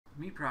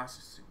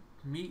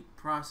Meat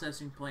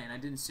processing plant. I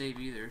didn't save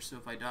either, so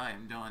if I die,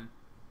 I'm done.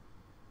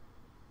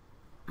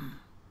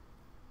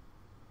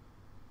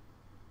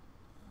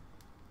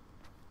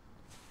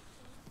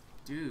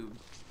 Dude.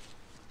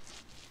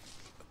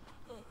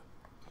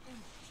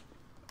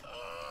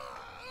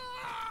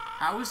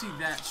 How is he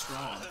that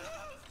strong?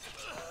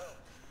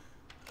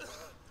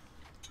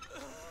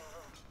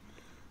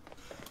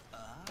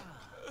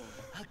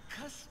 A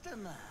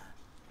customer.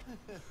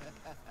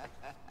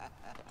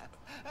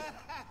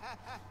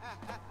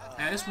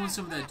 Hey, I just want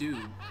some of that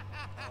dude.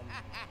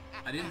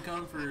 I didn't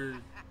come for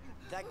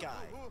that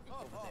guy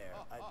over there.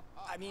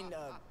 I mean,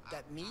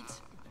 that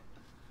meat.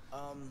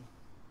 Oh,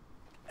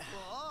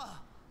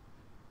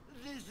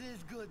 this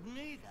is good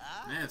meat,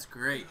 huh? Man, it's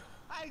great.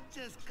 I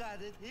just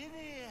got it in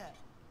here.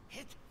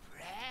 It's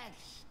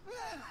fresh.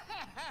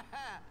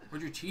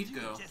 Where'd your teeth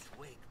go? You just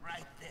wait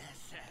right there,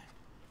 sir.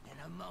 In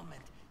a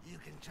moment, you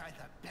can try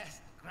the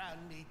best ground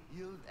meat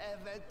you've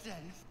ever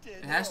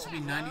tasted. It has to be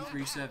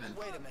 93.7.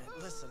 Wait a minute,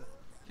 listen.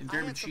 And I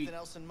German had cheat. something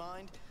else in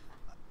mind.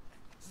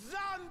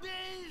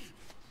 Zombies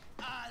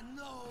are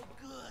no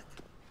good.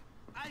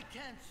 I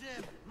can't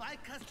serve my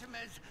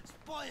customers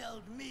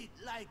spoiled meat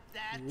like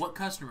that. What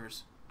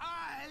customers?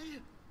 I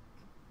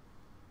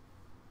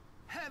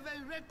have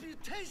a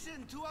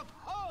reputation to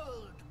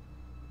uphold.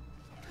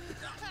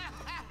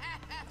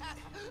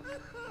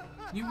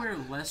 Can you wear a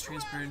less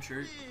transparent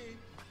shirt?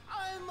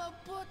 I'm a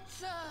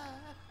butcher.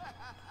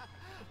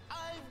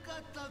 I've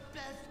got the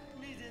best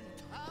meat in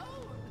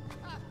town.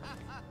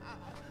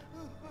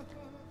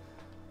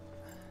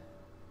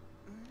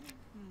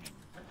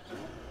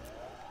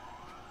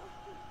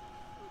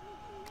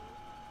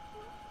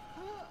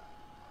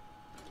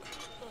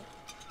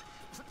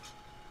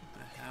 What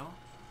the hell?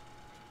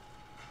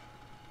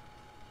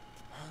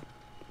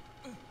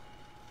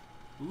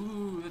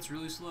 Ooh, that's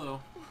really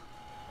slow.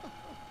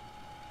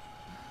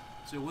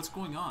 So what's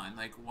going on?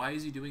 Like, why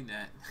is he doing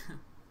that?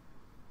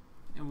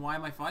 And why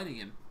am I fighting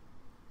him?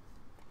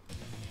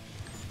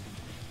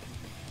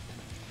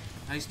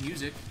 Nice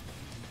music.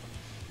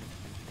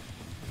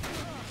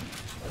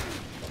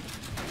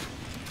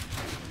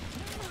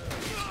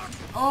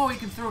 Oh, he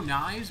can throw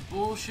knives?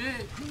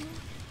 Bullshit.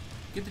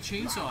 Get the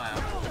chainsaw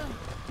out.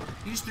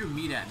 He just threw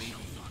meat at me.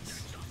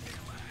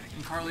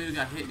 And Carlito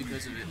got hit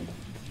because of it.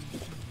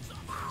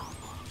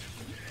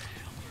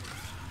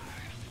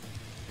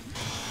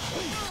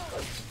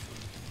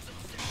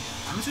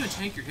 I'm just gonna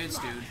tank your hits,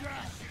 dude.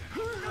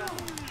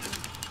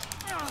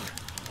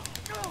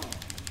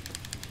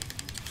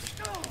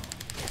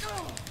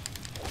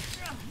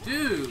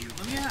 Dude,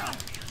 let me out.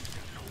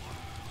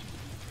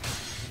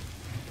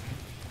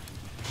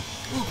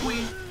 Ooh,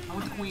 queen. I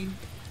want the queen.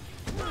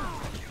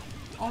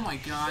 Oh my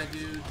god,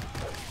 dude.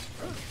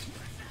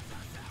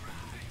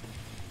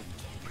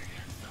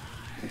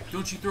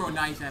 Don't you throw a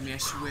knife at me, I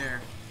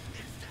swear.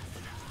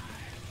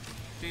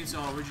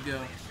 Chainsaw, where'd you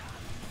go?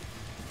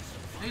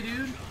 Hey,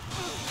 dude.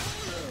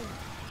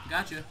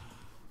 Gotcha.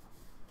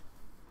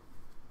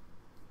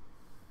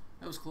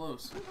 That was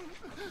close.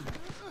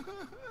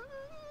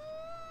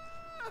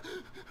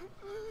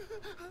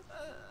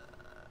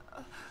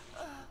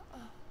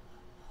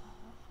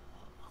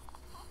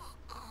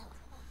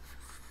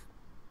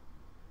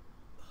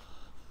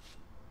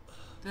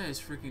 That is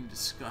freaking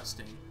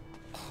disgusting.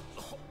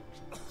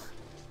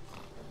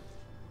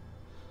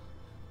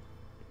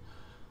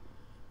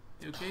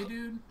 You okay,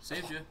 dude?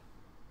 Saved you.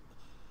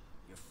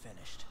 You're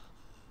finished.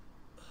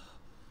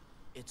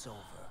 It's over.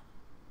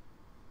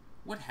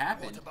 What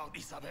happened? What about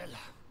Isabella?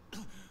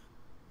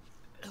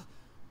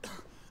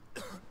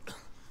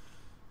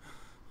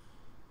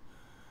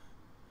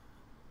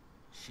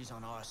 She's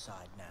on our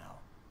side now.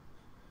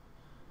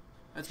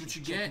 That's what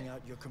you She's get. checking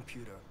out your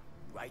computer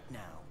right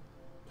now.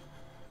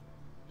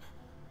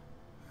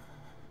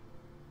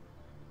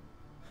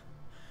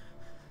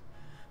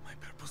 My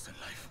purpose in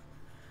life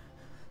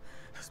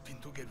has been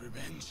to get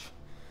revenge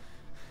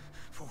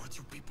for what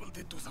you people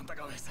did to Santa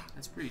Cabeza,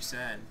 That's pretty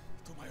sad.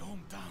 to my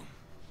hometown.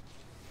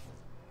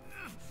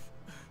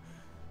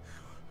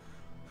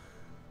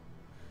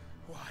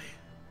 Why?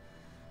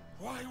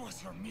 Why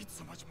was your meat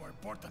so much more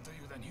important to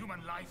you than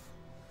human life?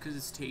 Because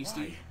it's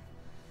tasty.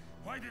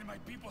 Why did my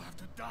people have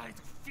to die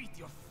to feed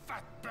your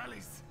fat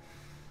bellies?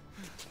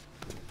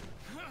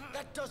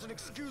 That doesn't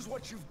excuse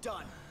what you've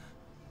done.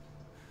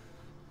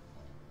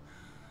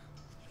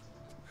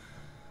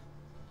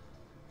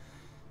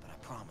 But I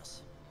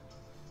promise,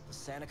 the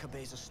Santa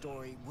Cabeza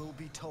story will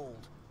be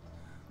told.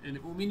 And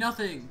it will be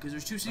nothing, because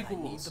there's 2 But I need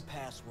sequels. the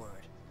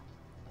password.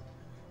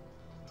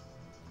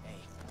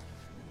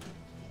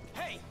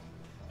 Hey!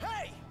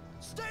 Hey!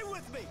 Stay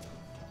with me!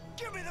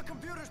 Give me the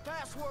computer's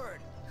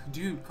password!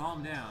 Dude,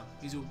 calm down.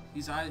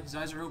 His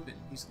eyes are open.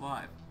 He's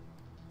alive.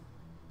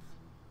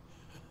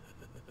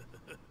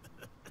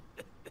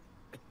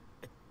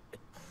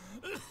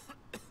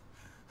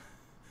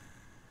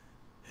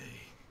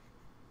 Hey.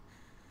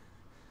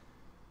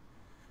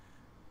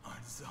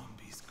 Aren't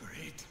zombies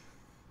great?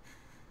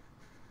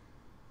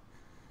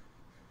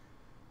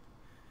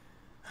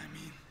 I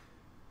mean,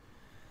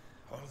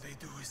 all they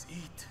do is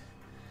eat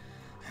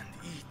and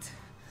eat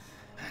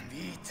and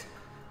eat,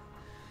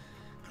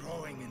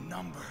 growing in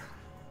number.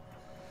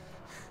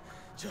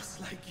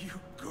 Just like you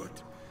good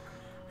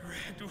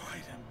red,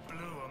 white, and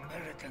blue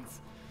Americans.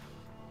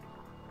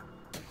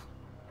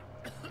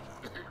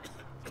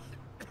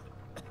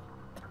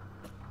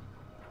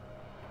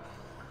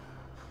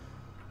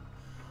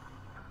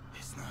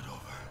 It's not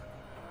over.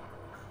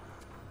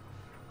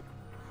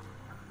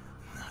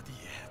 Not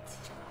yet.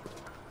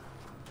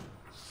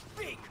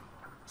 Speak!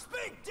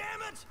 Speak,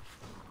 damn it!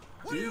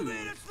 What do you Dude.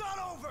 mean it's not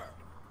over?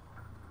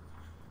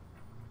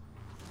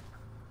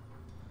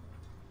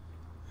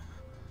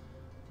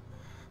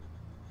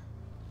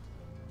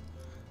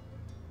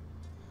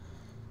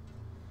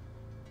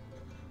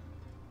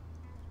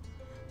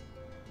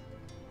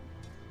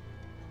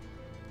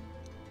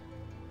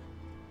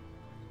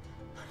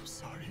 I'm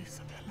sorry,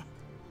 Isabella.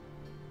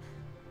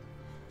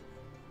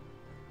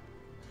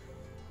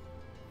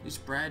 At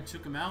least Brad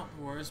took him out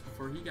for us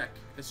before he got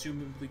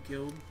assumably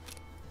killed.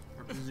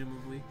 Or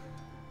presumably.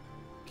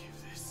 Give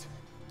this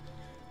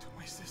to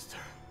my sister.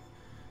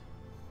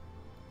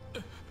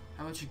 How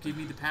about you give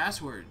me the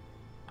password?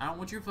 I don't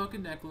want your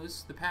fucking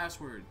necklace. The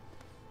password.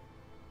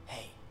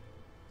 Hey,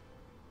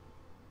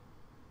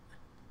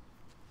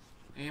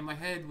 And my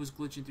head was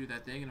glitching through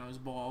that thing and I was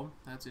bald.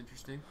 That's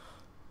interesting.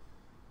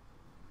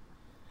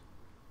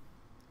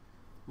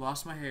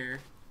 Lost my hair.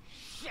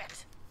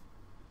 shit!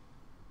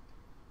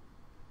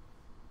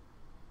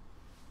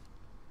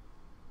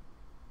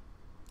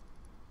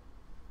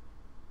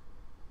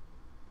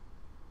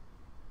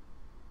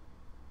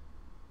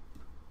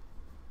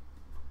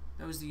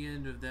 That was the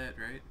end of that,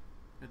 right?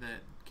 Or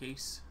that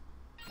case.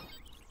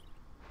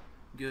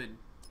 Good.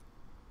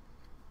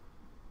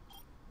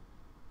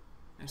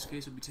 Next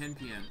case will be 10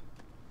 p.m.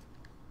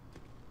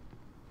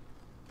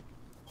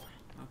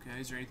 Okay,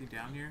 is there anything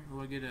down here?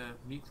 Oh, I get a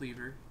meat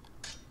cleaver.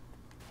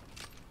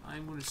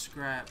 I'm gonna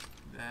scrap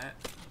that.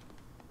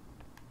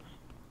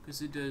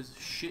 Because it does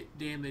shit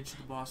damage to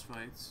the boss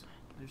fights.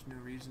 There's no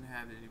reason to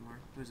have it anymore.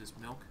 What is this,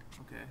 milk?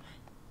 Okay.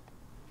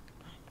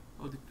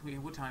 Oh, wait,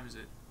 what time is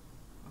it?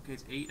 Okay,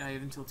 it's 8. I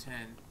have until 10.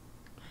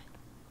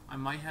 I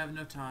might have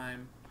enough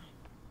time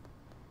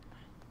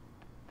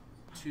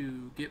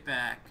to get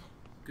back,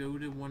 go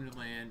to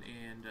Wonderland,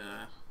 and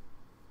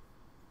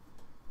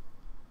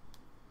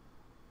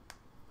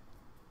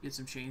get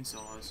some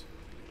chainsaws.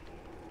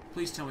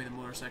 Please tell me the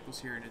motorcycle's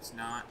here and it's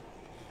not.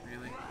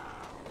 Really?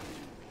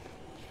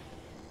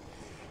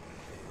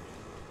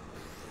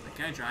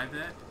 Can I drive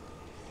that?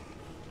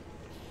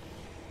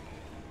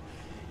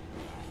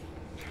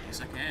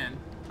 Yes, I can.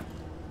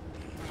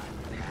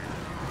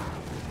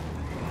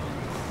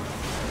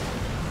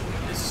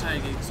 This is how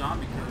you get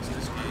zombie kills in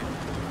this game.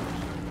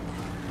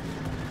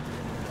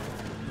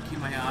 You keep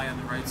my eye on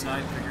the right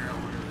side, figure out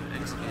where the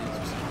exit is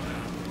or something.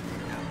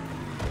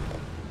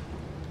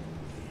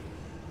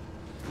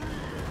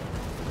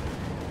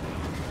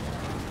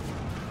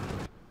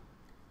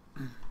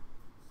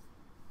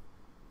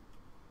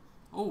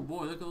 Oh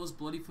boy, look at those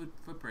bloody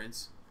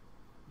footprints.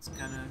 It's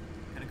kind of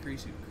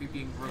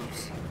creepy and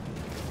gross.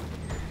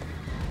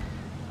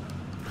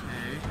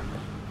 Okay.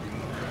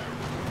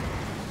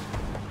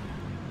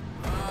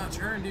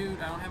 Turn, dude.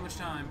 I don't have much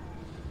time.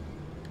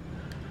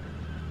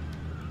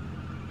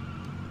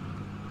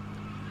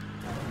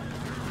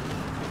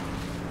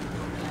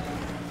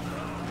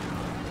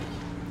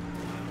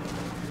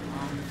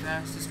 The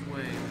fastest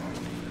way.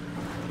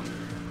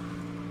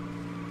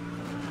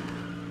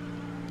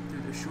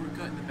 Through the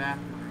shortcut in the back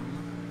room.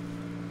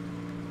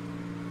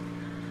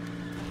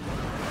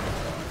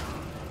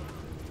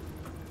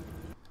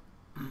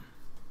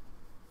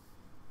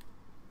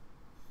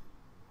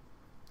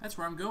 That's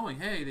where I'm going.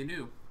 Hey, they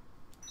knew.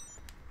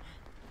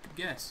 Good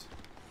guess.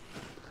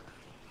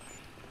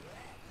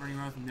 Running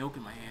around with milk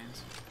in my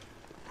hands.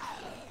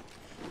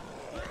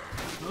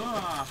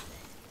 Ah!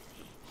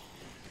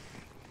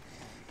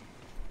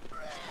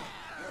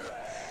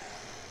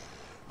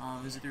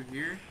 Is it through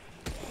here?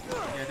 Yeah,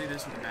 I think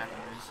that's what the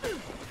bathroom is.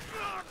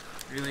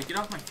 Really? Get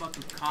off my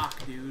fucking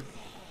cock, dude.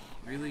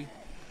 Really?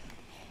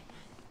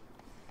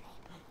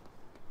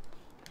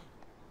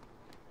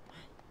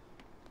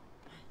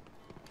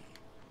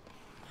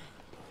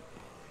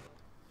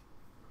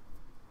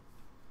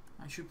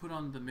 I should put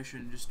on the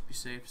mission just to be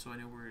safe so I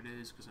know where it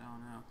is, because I don't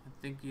know. I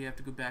think you have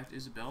to go back to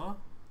Isabella?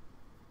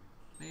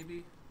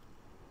 Maybe?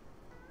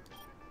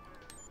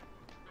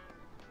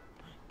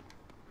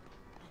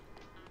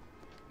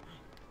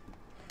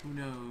 Who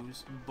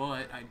knows?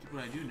 But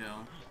what I do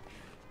know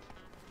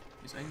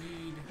is I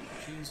need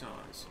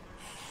chainsaws.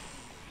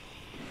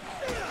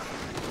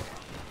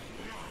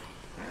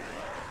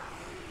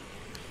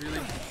 Really?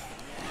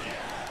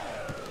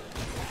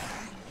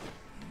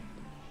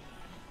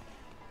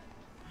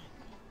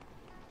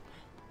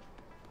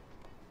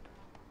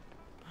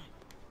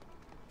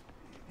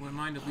 Wouldn't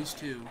mind at least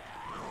 2.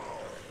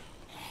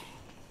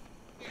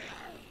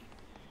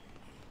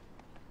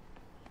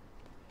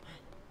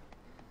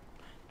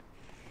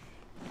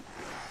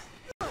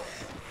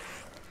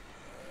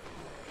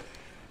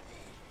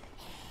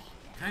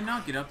 Can I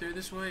not get up there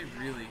this way?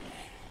 Really?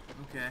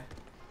 Okay.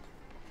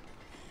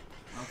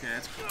 Okay,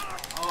 that's...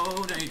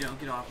 Oh, no you don't.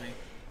 Get off me.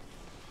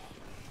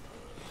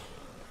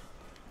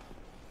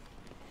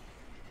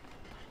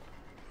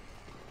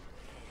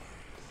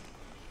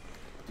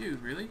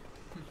 Dude, really?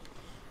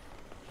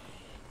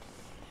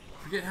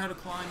 Forget how to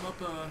climb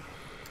up a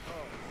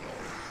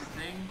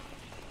thing?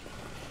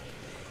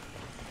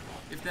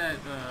 If that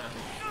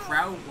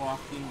crowd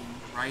walking,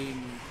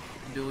 riding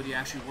ability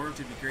actually worked,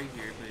 it'd be great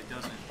here, but it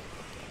doesn't.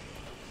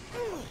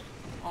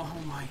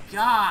 Oh my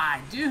god,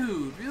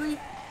 dude, really?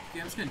 Okay,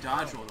 I'm just gonna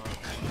dodge roll though.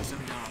 There's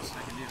something else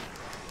I can do.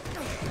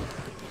 I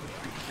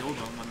can kill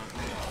them, I'm not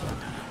going to.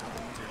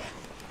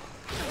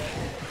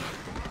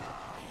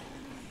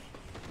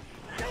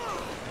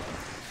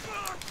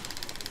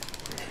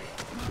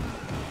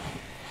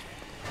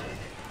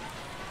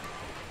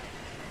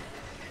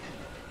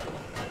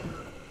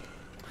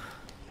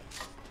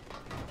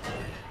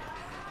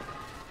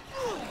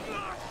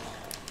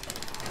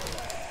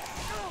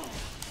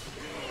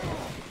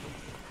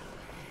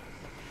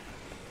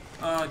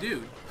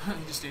 Dude, you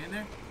just standing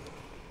there?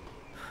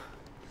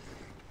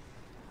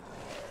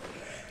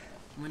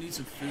 I'm gonna need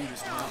some food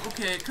as well.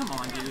 Okay, come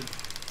on, dude.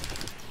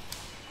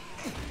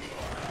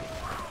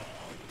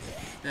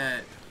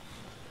 That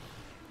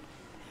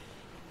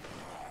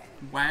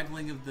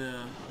waggling of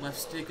the left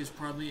stick is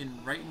probably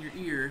right in your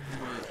ear,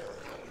 but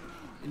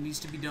it needs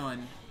to be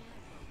done.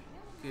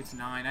 Okay, it's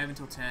 9. I have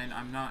until 10.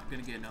 I'm not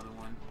gonna get another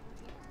one.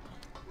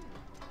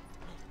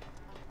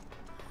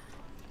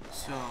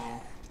 So...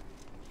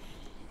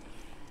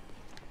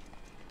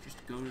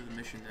 go to the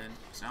mission then,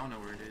 because I don't know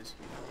where it is.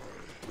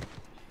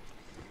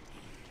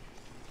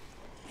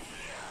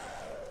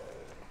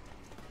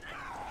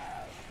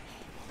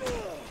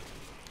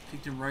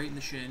 Kicked him right in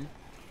the shin.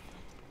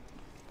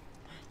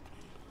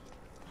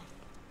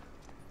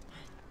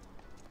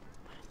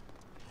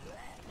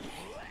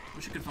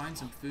 Wish I could find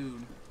some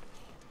food,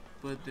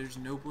 but there's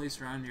no place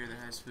around here that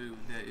has food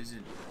that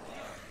isn't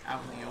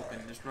out in the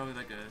open. There's probably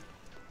like a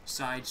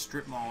side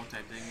strip mall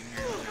type thing in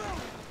here.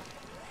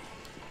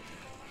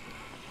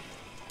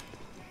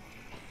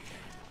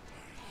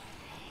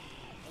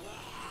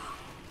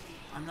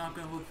 I'm not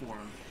gonna look for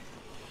him.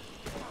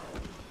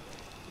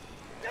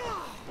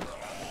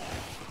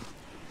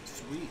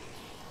 Sweet.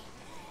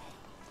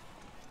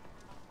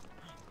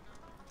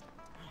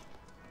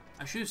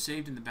 I should have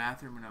saved in the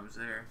bathroom when I was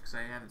there, because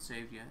I haven't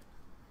saved yet.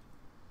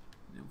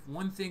 If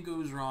one thing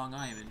goes wrong,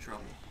 I am in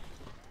trouble.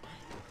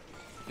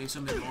 Okay, so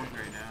I'm in north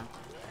right now.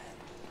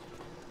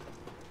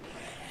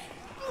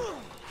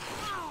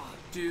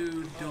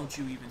 Dude, don't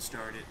you even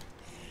start it.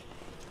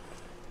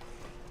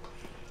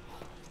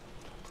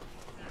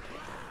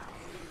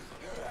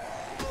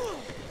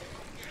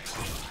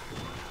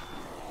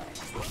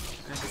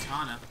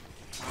 Katana.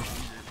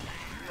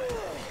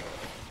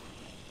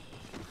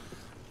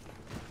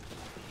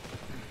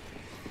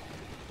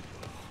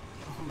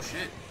 Oh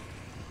shit.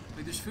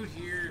 Wait, there's food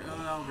here.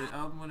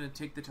 I'm gonna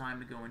take the time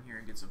to go in here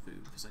and get some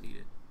food because I need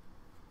it.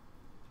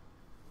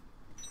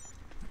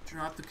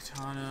 Drop the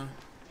katana.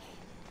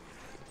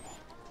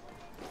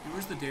 Hey,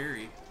 where's the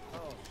dairy?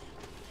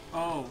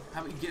 Oh,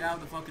 how about you get out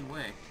of the fucking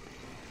way?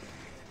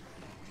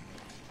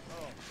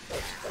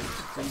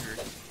 Cleaver.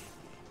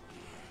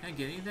 Can I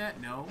get any of that?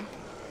 No.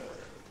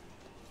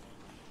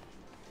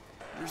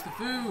 Where's the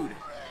food?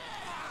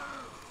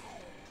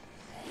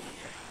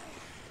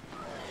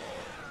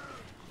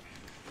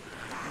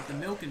 Like the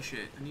milk and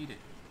shit. I need it.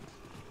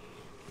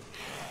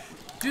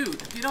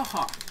 Dude, get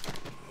off!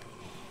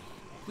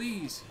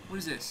 Please. What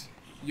is this?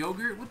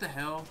 Yogurt? What the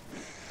hell?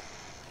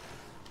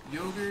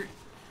 Yogurt?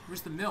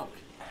 Where's the milk?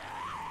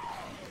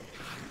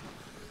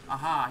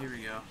 Aha, here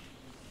we go.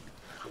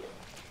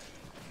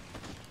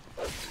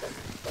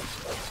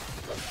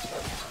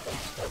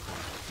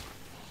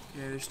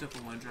 Okay, there's stuff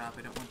I want to drop.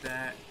 I don't want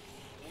that.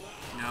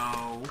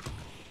 No.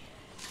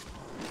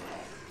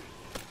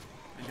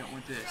 I don't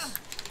want this.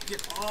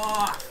 Get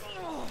off!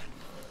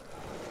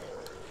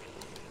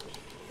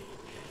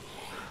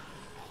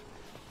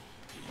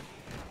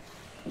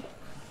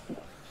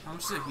 How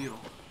much does it heal?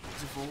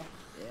 Is it full?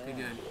 Okay,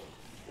 good.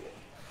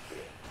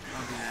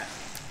 I'll do that.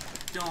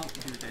 Don't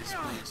do this,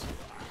 please.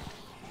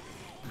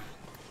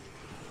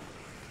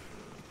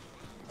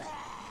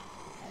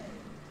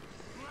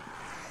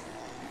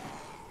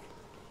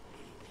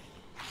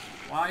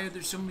 Why are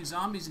there so many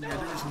zombies in here?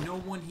 There is no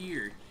one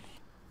here.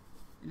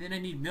 And then I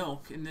need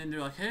milk, and then they're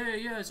like,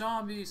 hey, yeah,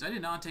 zombies. I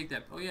did not take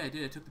that. Oh, yeah, I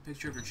did. I took the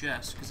picture of her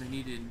chest, because I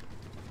needed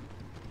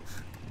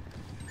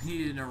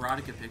an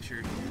erotica picture.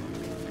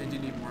 It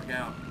didn't even work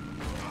out.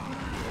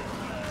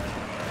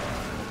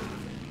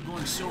 I'm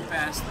going so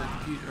fast that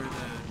the computer, or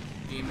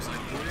the game is like,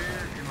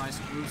 where am I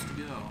supposed to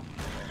go?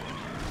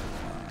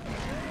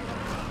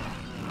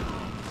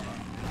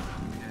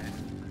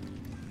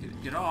 Okay.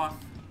 Get off.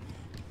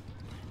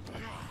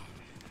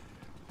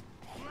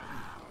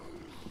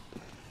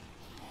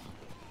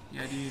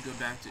 Yeah, I do need to go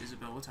back to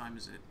Isabel. What time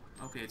is it?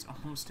 Okay, it's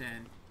almost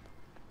 10.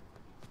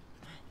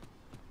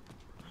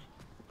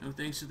 No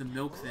thanks to the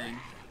milk thing.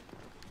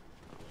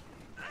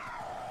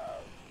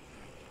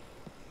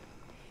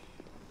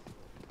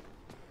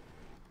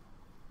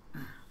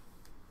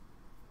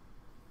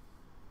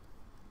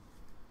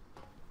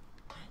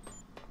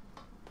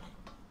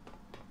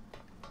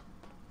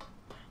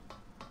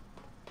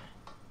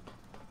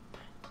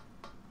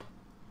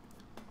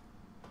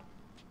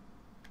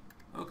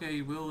 Okay,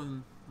 you will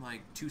in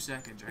like 2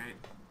 seconds, right?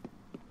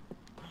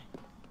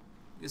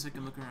 Guess I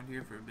can look around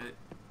here for a bit.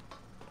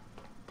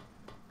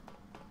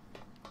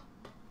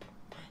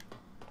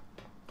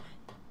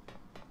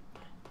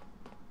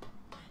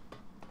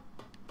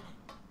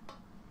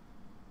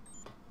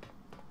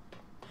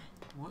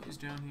 What is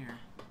down here?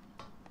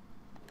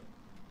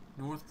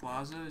 North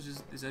Plaza?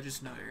 Is that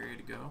just another area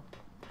to go?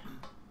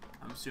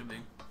 I'm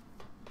assuming.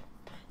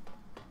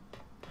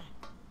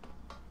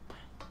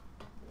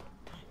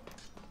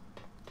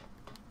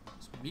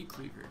 It's meat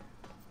cleaver.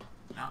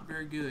 Not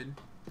very good.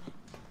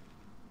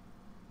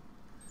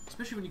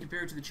 Especially when you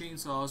compare it to the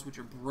chainsaws, which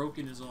are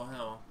broken as all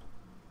hell.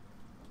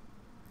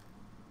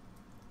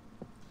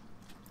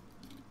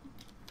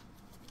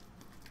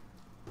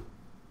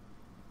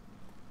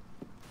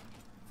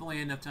 If only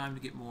had enough time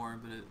to get more,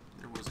 but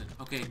there wasn't.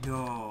 Okay,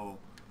 no!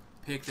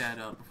 Pick that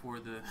up before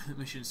the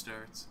mission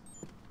starts.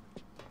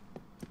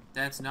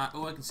 That's not...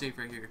 Oh, I can save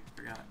right here.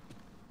 Forgot.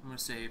 I'm gonna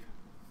save.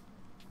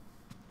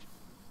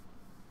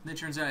 And then it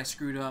turns out I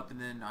screwed up, and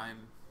then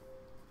I'm...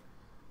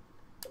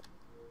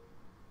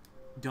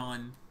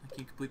 done. I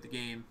can't complete the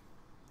game.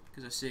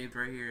 Because I saved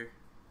right here.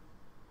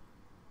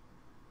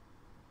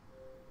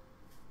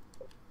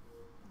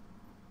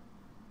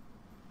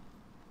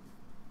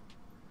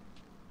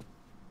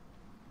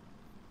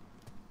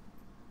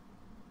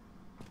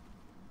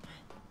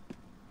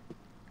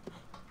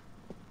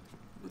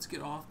 Let's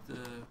get off the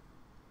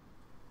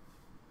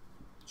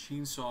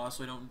chainsaw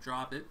so I don't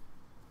drop it.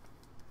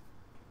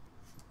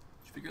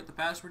 Did you figure out the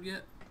password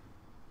yet?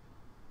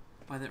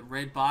 By that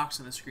red box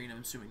on the screen,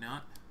 I'm assuming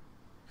not.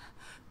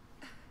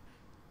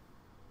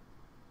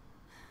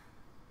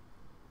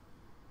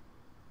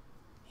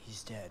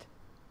 He's dead.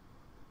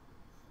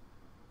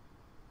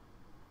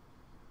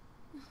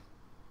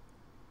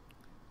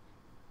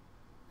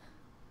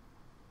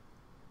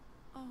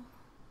 Oh.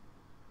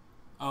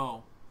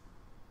 Oh.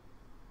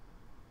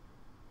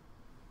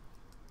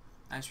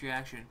 Nice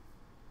reaction.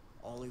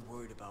 All he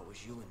worried about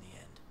was you in the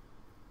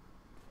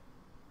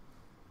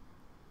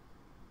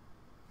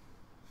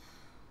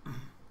end.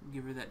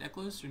 Give her that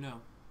necklace or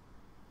no?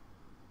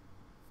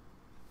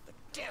 But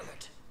damn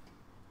it!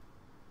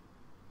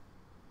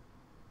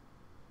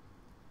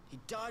 He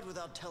died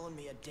without telling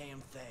me a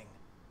damn thing.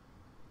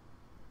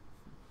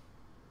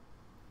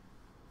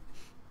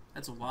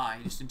 That's a lie.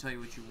 He just didn't tell you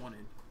what you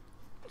wanted.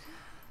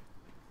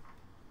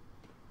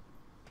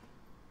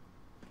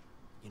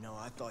 You know,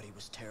 I thought he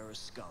was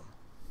terrorist scum.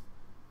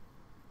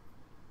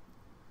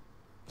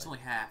 It's only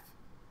half.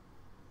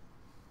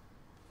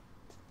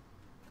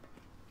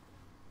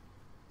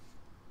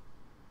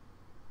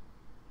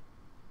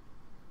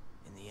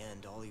 In the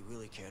end, all he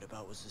really cared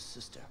about was his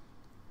sister.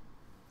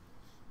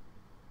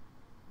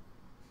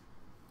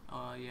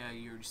 Yeah,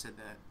 you already said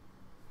that.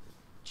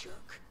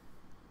 Jerk.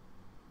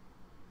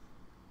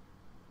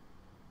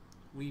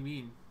 What do you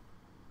mean?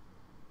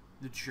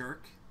 The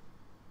jerk?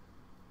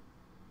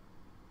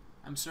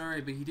 I'm sorry,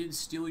 but he didn't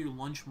steal your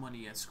lunch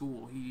money at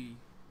school. He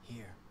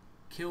Here.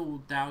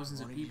 killed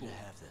thousands I of wanted people. you to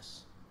have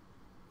this.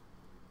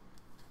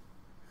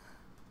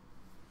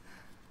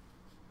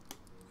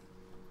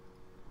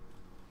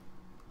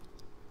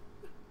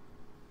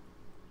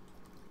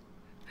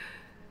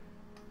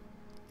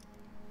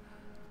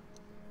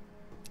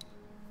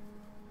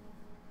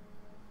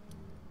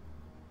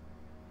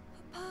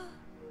 Papa.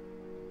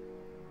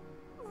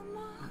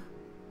 Mama.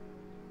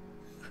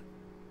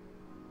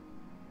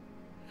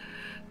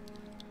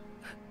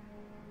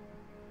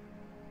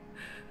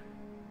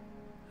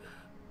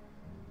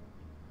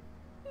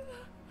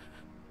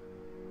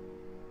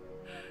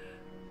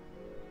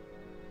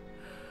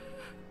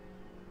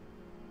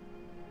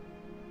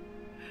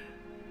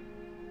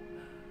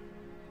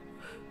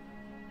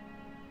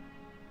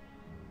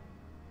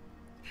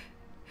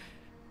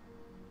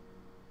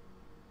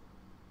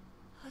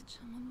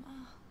 Hacha,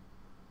 Mama.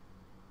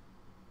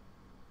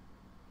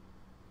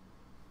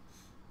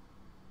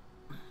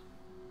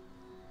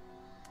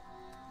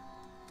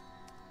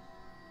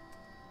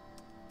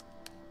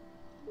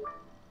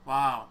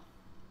 Wow.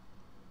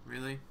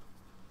 Really?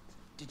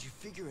 Did you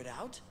figure it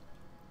out?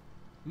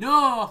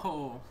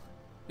 No!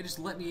 They just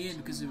let me in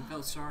because it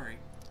felt sorry.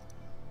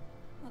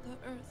 Mother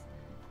Earth.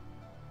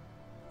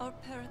 Our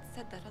parents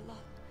said that a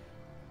lot.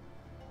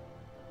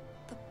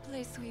 The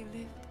place we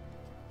lived,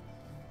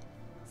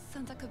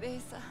 Santa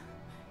Cabeza,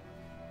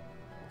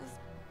 was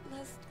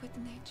blessed with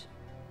nature.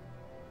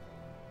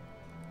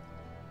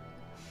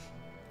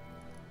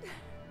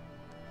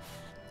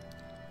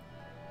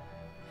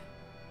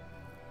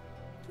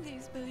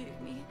 Please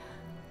believe me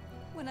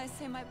when I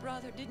say my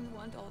brother didn't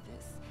want all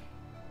this.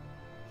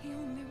 He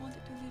only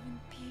wanted to live in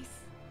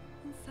peace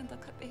in Santa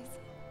Cabeza.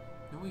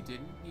 No, he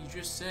didn't. You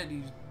just said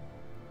he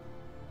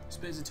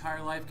spent his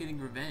entire life getting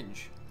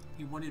revenge.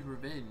 He wanted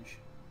revenge.